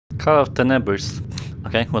Call of TENEBRIS.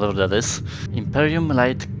 Okay, whatever that is. Imperium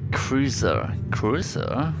Light Cruiser.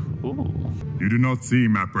 Cruiser? Ooh. You do not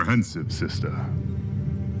seem apprehensive, sister.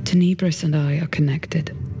 Tenebris and I are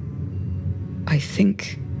connected. I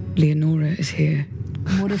think Leonora is here.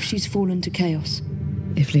 What if she's fallen to chaos?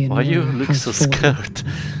 If Leonora Why you look has so fallen, scared?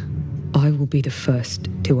 I will be the first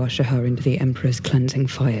to usher her into the Emperor's cleansing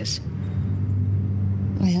fires.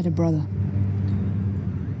 I had a brother.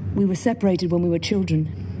 We were separated when we were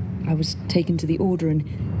children. I was taken to the Order and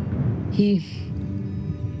he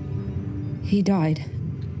died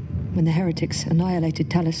when the heretics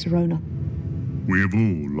annihilated Talis Serona. We have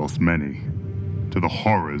all lost many to the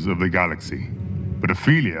horrors of the galaxy. But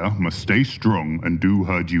Ophelia must stay strong and do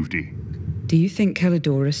her duty. Do you think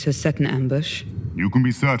Calidorus has set an ambush? You can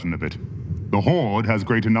be certain of it. The Horde has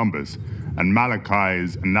greater numbers, and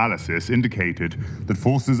Malachi's analysis indicated that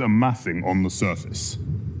forces are massing on the surface.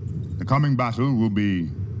 The coming battle will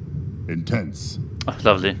be intense. Oh,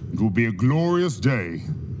 lovely. It will be a glorious day.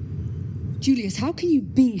 Julius, how can you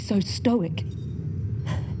be so stoic?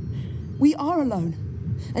 We are alone,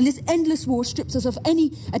 and this endless war strips us of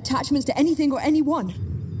any attachments to anything or anyone.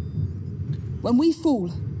 When we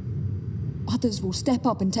fall, others will step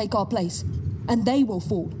up and take our place, and they will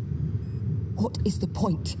fall. What is the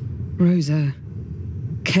point? Rosa,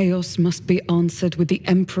 chaos must be answered with the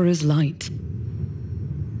Emperor's light.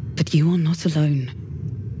 But you are not alone.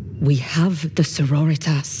 We have the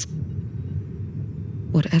Sororitas.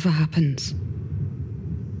 Whatever happens,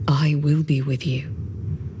 I will be with you.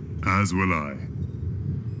 As will I.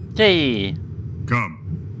 Yay! Come.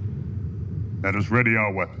 Let us ready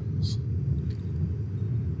our weapons.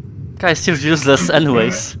 Guys, you're useless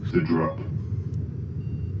anyways. The drop.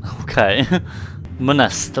 Okay.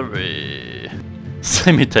 Monastery.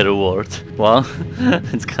 Cemetery ward. Well,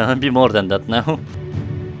 it's gonna be more than that now.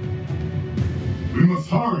 We must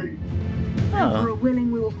hurry. Emperor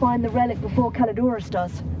willing, we will find the relic before Calidorus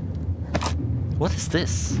does. What is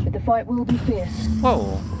this? But the fight will be fierce.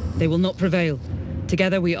 Whoa. They will not prevail.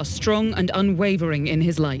 Together we are strong and unwavering in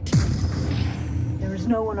his light. There is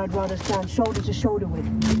no one I'd rather stand shoulder to shoulder with.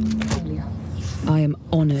 Julia. I am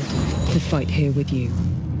honored to fight here with you.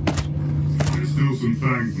 There's still some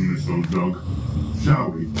fangs in this old dog.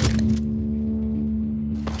 Shall we?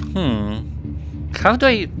 How do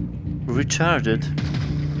I recharge it?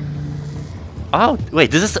 Oh,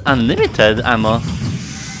 wait, this is unlimited ammo.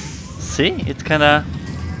 See? It kinda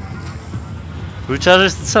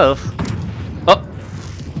recharges itself. Oh!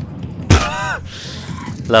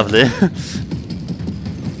 Lovely.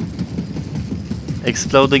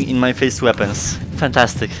 Exploding in my face weapons.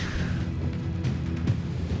 Fantastic.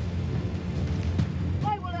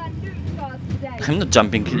 I'm not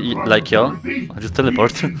jumping like y'all. I just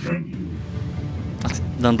teleport.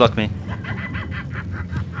 Don't block me.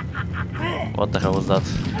 What the hell was that?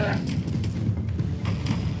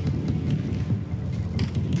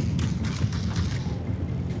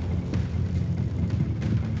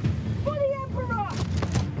 For the Emperor!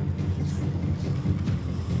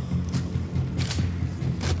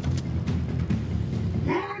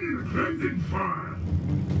 Cleansing fire.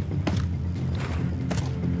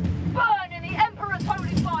 Burn in the Emperor's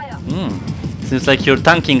holy fire! Seems like you're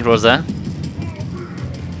tanking, Rosa.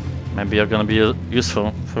 Maybe you're gonna be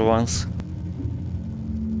useful for once.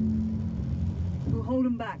 We'll hold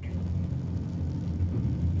him back.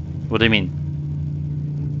 What do you mean?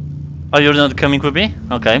 Oh, you're not coming with me?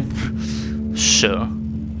 Okay. Sure.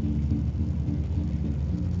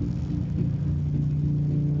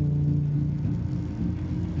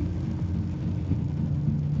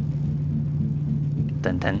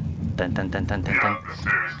 Ten. The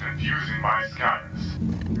atmosphere is confusing my scanners.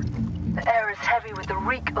 The air is heavy with the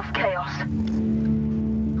reek of chaos.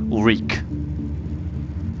 Reek.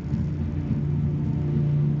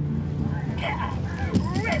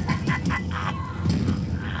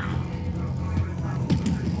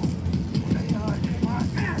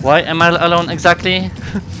 Why am I alone exactly?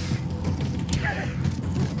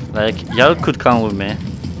 Like, y'all could come with me.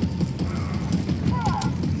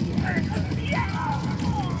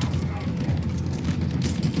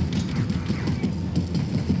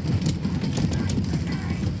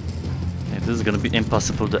 Okay, this is gonna be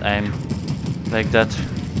impossible to aim like that.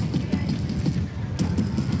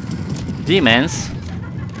 Demons?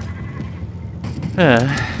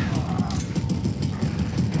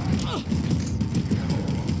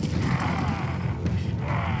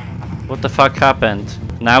 What the fuck happened?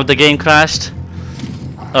 Now the game crashed?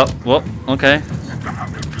 Oh, whoa, okay.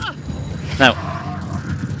 Now,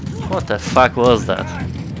 what the fuck was that?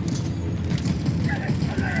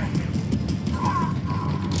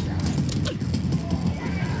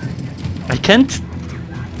 I can't.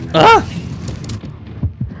 Ah!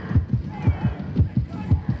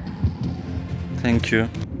 Thank you.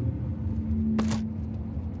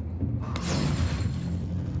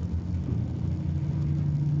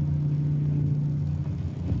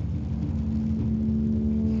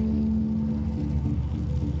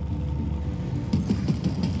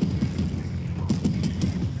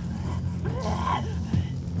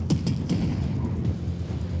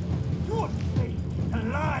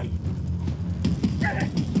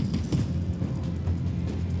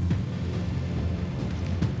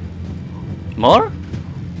 More?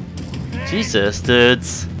 Jesus,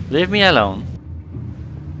 dudes. Leave me alone.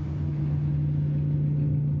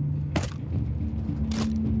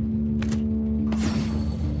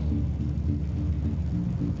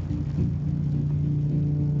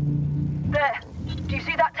 There. Do you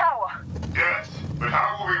see that tower? Yes, but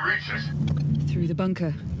how will we reach it? Through the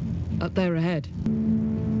bunker. Up there ahead.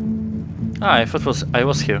 Ah, I thought I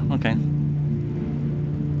was here. Okay.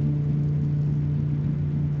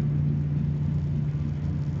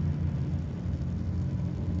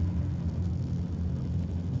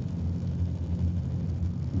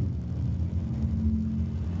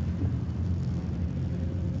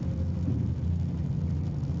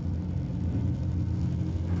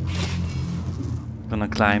 Gonna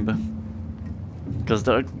climb because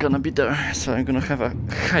they're gonna be there, so I'm gonna have a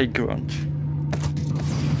high ground.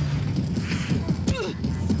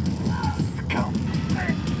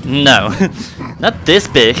 No, not this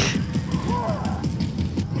big.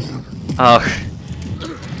 Oh,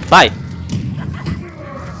 bye.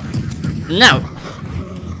 No,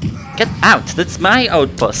 get out. That's my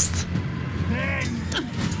outpost.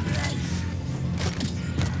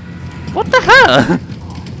 What the hell?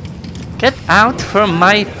 Get out from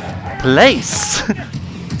my place!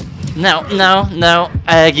 No, no, no,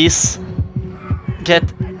 Aggies.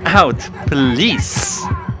 Get out, please!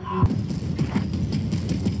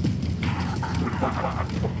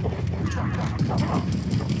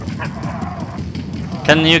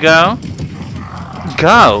 Can you go?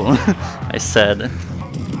 Go! I said.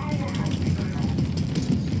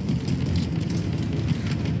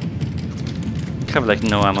 I have like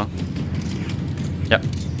no ammo. Yep.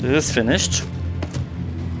 This is finished.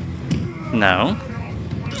 No.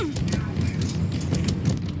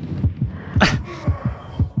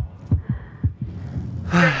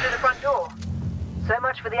 Straight through the front door. So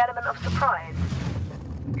much for the element of surprise.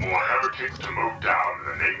 More heretics to mow down in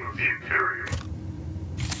the name of the Imperium.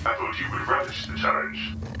 I thought you would relish the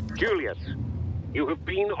challenge. Julius, you have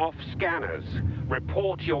been off scanners.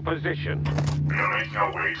 Report your position. We are making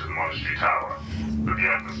our way to the monastery tower, but the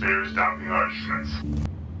atmosphere is damping our instruments.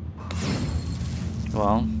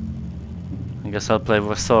 Well, I guess I'll play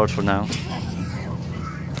with a sword for now.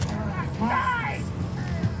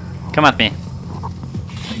 Come at me.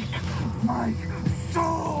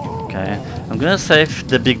 Okay, I'm gonna save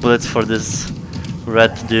the big bullets for this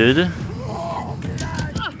red dude.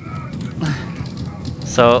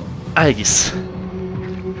 So, Aegis.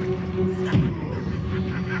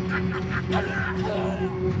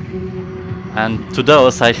 And to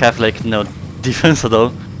those I have like no defense at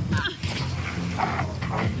all.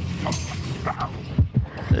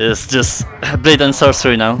 It's just blade and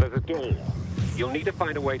sorcery now. There's a door. You'll need to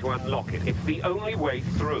find a way to unlock it. It's the only way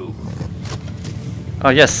through. Oh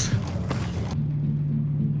yes.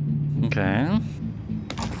 Okay.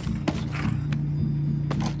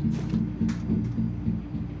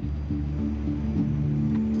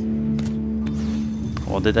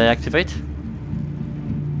 What did I activate?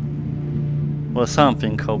 Well,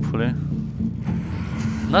 something, hopefully.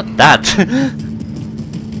 Not that!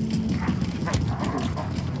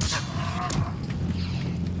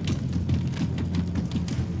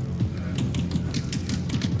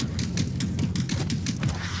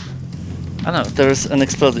 I know, there's an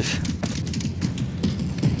explosive.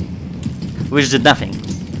 Which did nothing.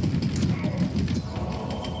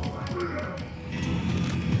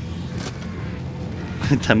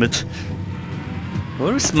 Damn it.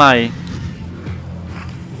 Where's my...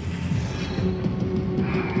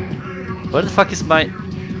 Where the fuck is my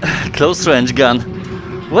close range gun?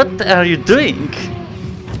 What are you doing?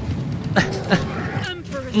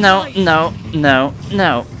 No, no, no,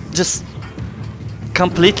 no. Just...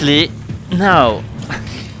 completely... no.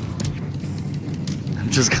 I'm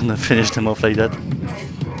just gonna finish them off like that.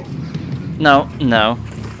 No, no.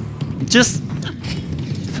 Just...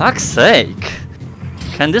 fuck's sake.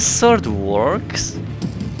 Can this sword work?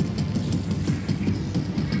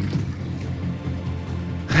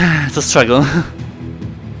 It's a struggle.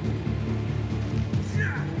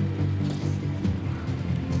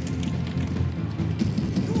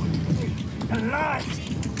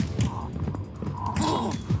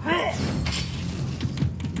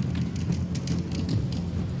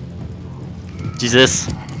 Jesus.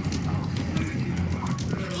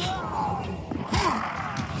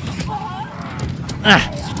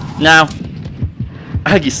 Now.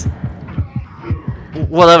 Haggis.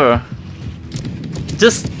 Whatever.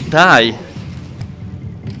 Just die.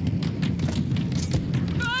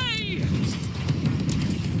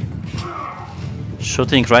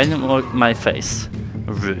 Shooting right in my face.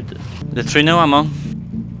 Rude. The 3 no ammo.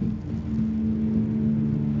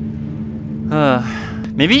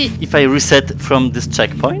 Maybe if I reset from this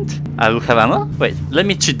checkpoint, I will have ammo? Wait, let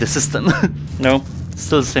me cheat the system. No,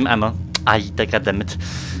 still the same ammo. Goddammit.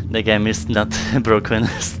 The game is not broken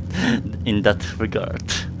in that regard.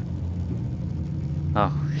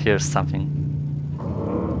 Oh, here's something.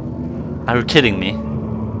 Are you kidding me?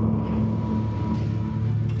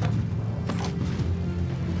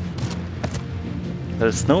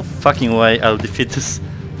 There's no fucking way I'll defeat this.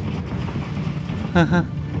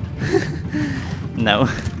 No.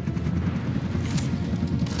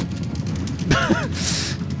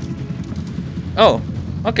 Oh,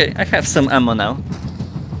 okay, I have some ammo now.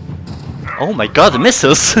 Oh my god,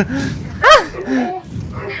 missiles!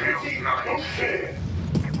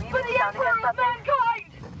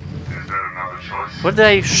 What did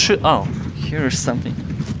I shoot? Oh, here's something.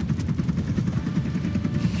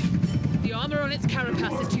 The armor on its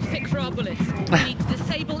carapace is too thick for our bullets. We need to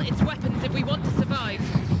disable its weapons if we want to survive.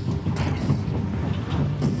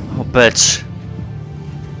 Oh, bitch.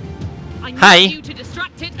 I need Hi. you to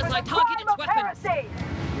distract it as I target its weapons.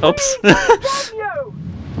 Oops.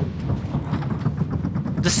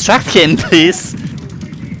 Distract him, please.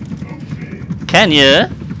 Can you?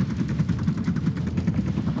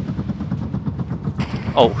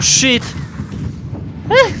 Oh shit!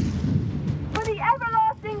 For the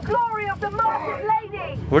everlasting glory of the martyred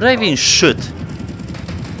lady! Where did I even shoot?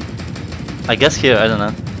 I guess here, I don't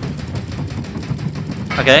know.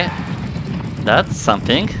 Okay. That's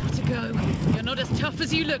something. To go. You're not as tough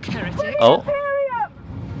as you look, heretic. Oh.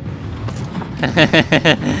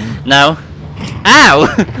 Now. Ow!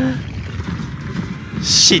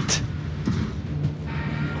 Shit.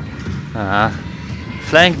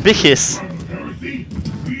 Flying bickies.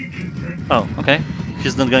 Oh, okay.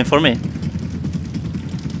 He's not going for me.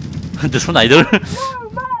 This one either.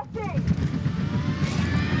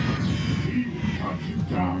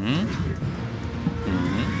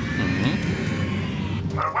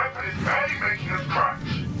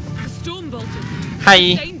 Storm bolters.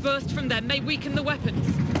 Hi. Stain burst from them may weaken the weapons.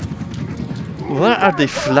 Where are they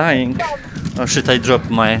flying? Oh shit, I dropped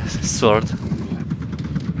my sword.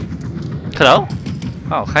 Hello?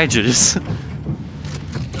 Oh, hi Julius.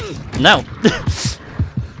 No!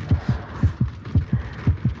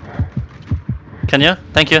 Can you?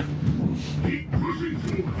 Thank you.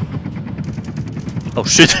 Oh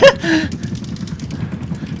shit!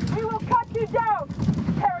 We will cut you down,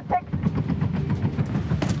 heretic!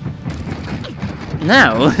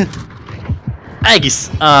 Now! Aegis!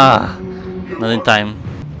 Ah! Not in time.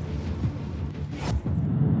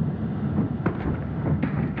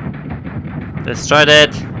 Destroyed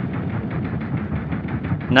it!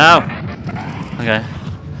 No! Okay.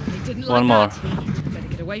 One more. Better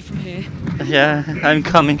get away from here. Yeah, I'm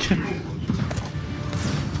coming.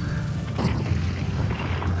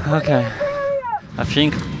 Okay. I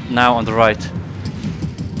think now on the right.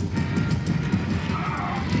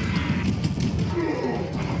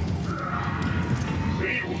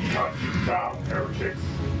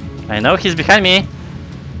 I know he's behind me.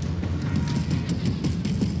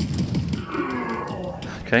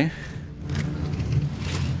 Okay.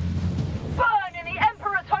 Burn in the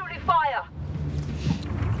Emperor's holy fire!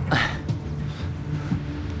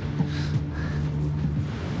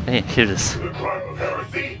 Hey, here it is. The crime of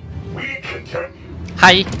heresy, we continue.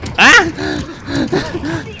 Hi! Ah!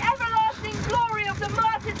 The everlasting glory of the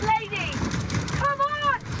martyred lady! Come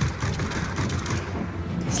on!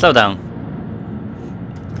 Slow down.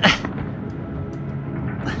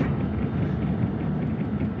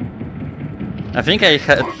 I think I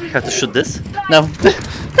have to shoot this. No.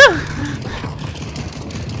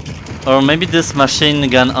 Or maybe this machine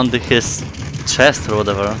gun under his chest or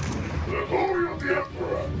whatever. The glory of the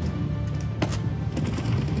Emperor.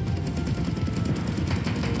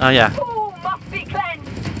 Oh yeah. All must be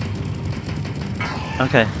cleansed!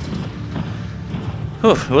 Okay.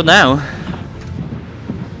 Whew, what now?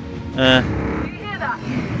 Do you hear that?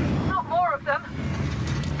 Not more of them.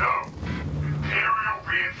 No. Imperial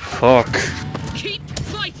reinforcements. Fuck. Keep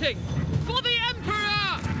fighting for the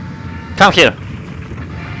Emperor! Come here.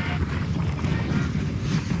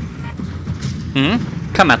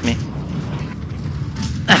 Come at me.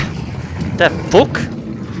 The fuck? The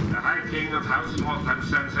High King of House Motham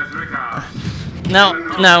sends his regards. No,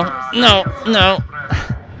 no, no, no.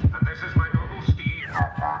 And this is my noble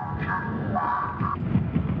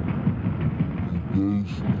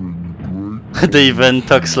steed. They even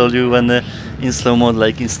talk slowly when in slow mode,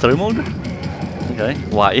 like in story mode? Okay,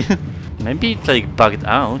 why? Maybe it like bugged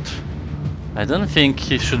out. I don't think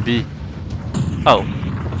he should be... Oh.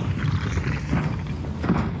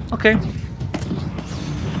 Okay.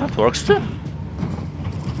 That works too.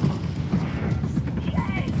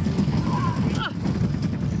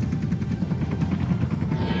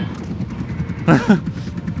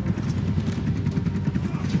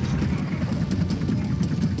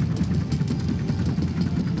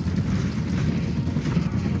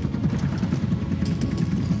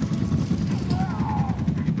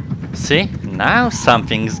 See? Now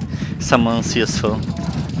someone's useful.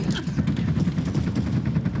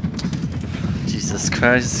 Jesus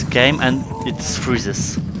Christ, game and it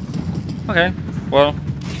freezes. Okay, well,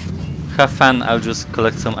 have fun, I'll just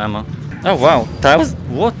collect some ammo. Oh wow, that was...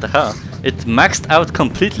 what the hell? It maxed out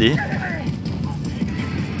completely.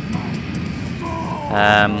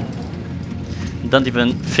 Don't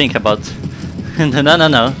even think about...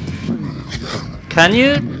 no. Can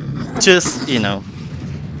you just, you know...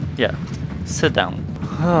 Yeah, sit down.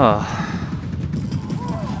 Oh.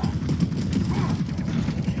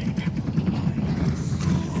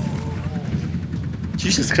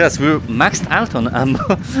 Jesus Christ, we're maxed out on ammo.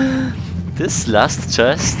 This last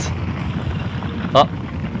chest. Oh,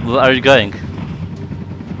 where are you going?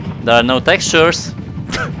 There are no textures.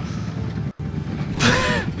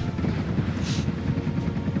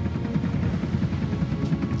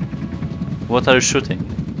 What are you shooting?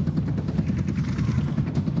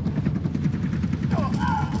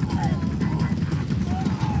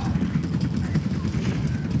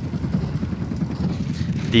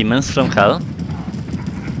 Demons from hell?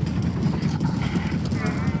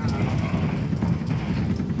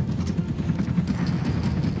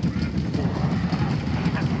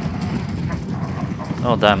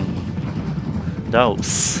 Oh damn.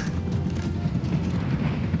 Those.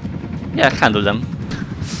 Yeah, handle them.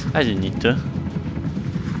 I didn't need to.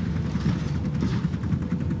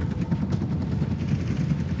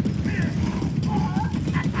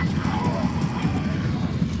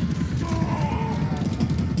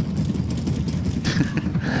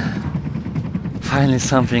 Finally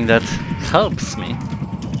something that helps me.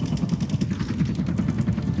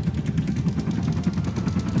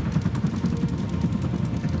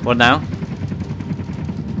 What now?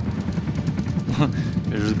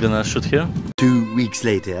 You're just gonna shoot here? 2 weeks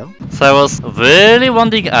later. So I was really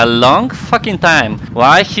wondering a long fucking time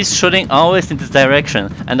why he's shooting always in this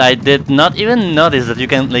direction, and I did not even notice that you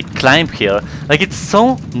can like climb here. Like it's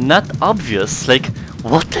so not obvious. Like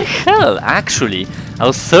what the hell actually? I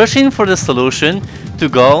was searching for the solution to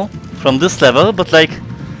go from this level, but like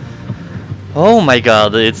oh my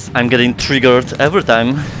god, I'm getting triggered every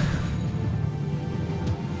time.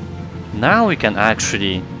 Now we can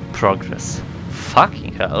actually progress.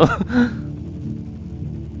 Fucking hell.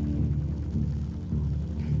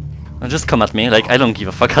 Just come at me, like I don't give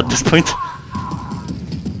a fuck at this point.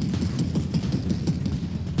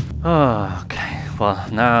 Okay, well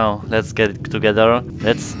now let's get it together.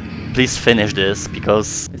 Let's please finish this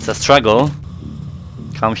because it's a struggle.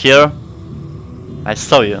 Come here. I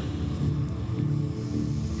saw you.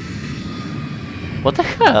 What the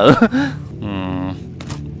hell?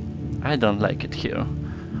 I don't like it here.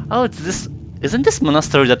 Oh, it's this... Isn't this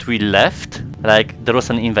monastery that we left? Like, there was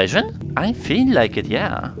an invasion? I feel like it,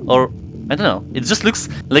 yeah. Or, I don't know. It just looks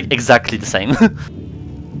like exactly the same.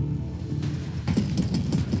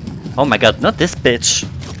 Oh my god, not this bitch.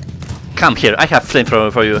 Come here, I have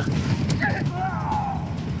flamethrower for you.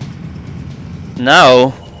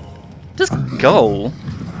 No. Just go.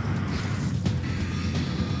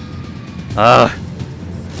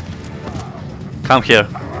 Come here.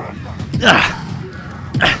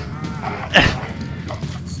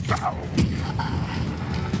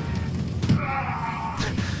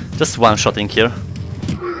 Just one-shotting here.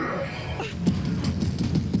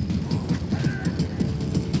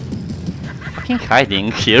 Fucking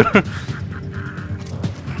hiding here.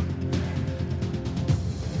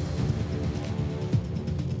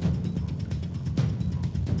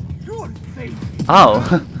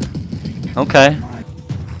 Oh. Okay.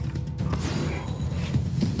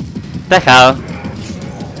 The hell?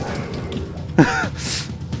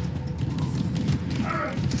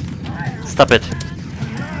 Stop it.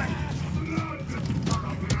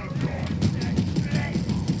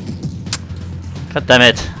 God damn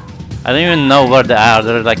it. I don't even know where they are,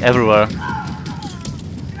 they're like everywhere.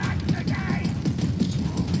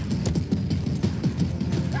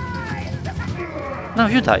 No,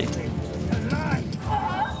 you die.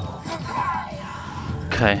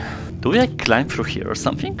 Okay. Do we like climb through here or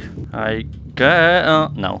something? I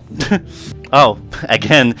guess... no. Oh,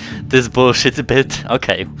 again, this bullshit bit.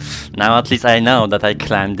 Okay. Now at least I know that I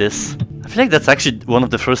climbed this. I feel like that's actually one of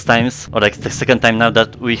the first times, or like the second time now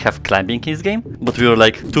that we have climbing in this game. But we were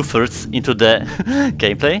like 2/3 into the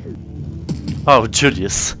gameplay. Oh,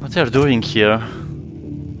 Julius. What are you doing here?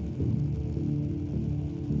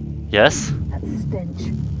 Yes? That's the stench.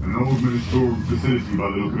 An old ministerial facility by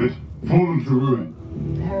the look of it. Fallen to ruin.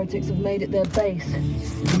 The heretics have made it their base.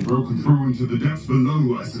 And broken through into the depths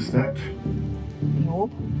below, I suspect. The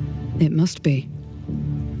orb? It must be.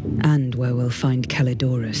 And where we'll find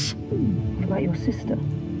Calidorus. What about your sister?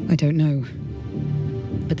 I don't know.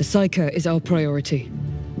 But the Psyker is our priority.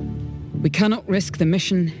 We cannot risk the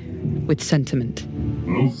mission with sentiment.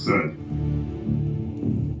 Well said.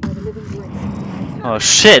 Oh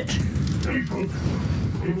shit!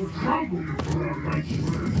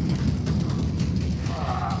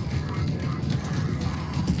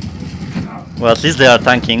 Well, at least they are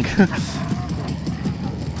tanking.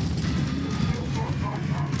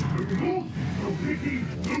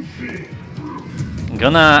 I'm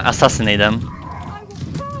gonna assassinate them. I will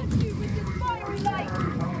burn you with this fiery light.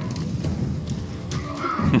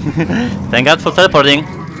 Thank God for teleporting.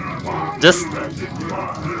 Just...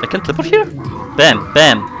 I can teleport here? Bam,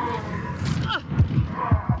 bam.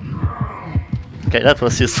 Okay, that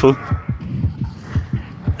was useful.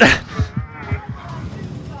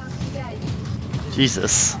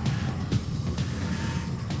 Jesus.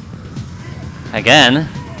 Again?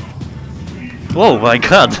 Whoa, my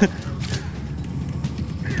God.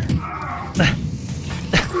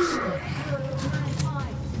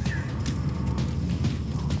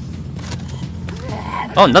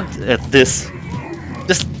 Oh, not this.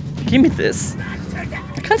 Just give me this.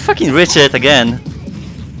 I can't fucking reach it again.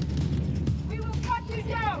 We will cut you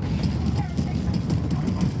down.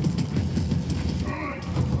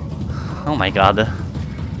 Oh my God.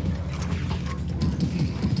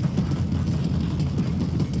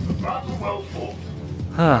 Battle well fought.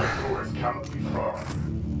 Cannot be far.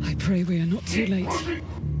 I pray we are not too late.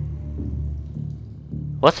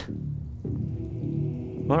 What?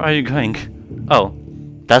 Where are you going? Oh,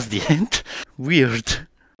 that's the end? Weird.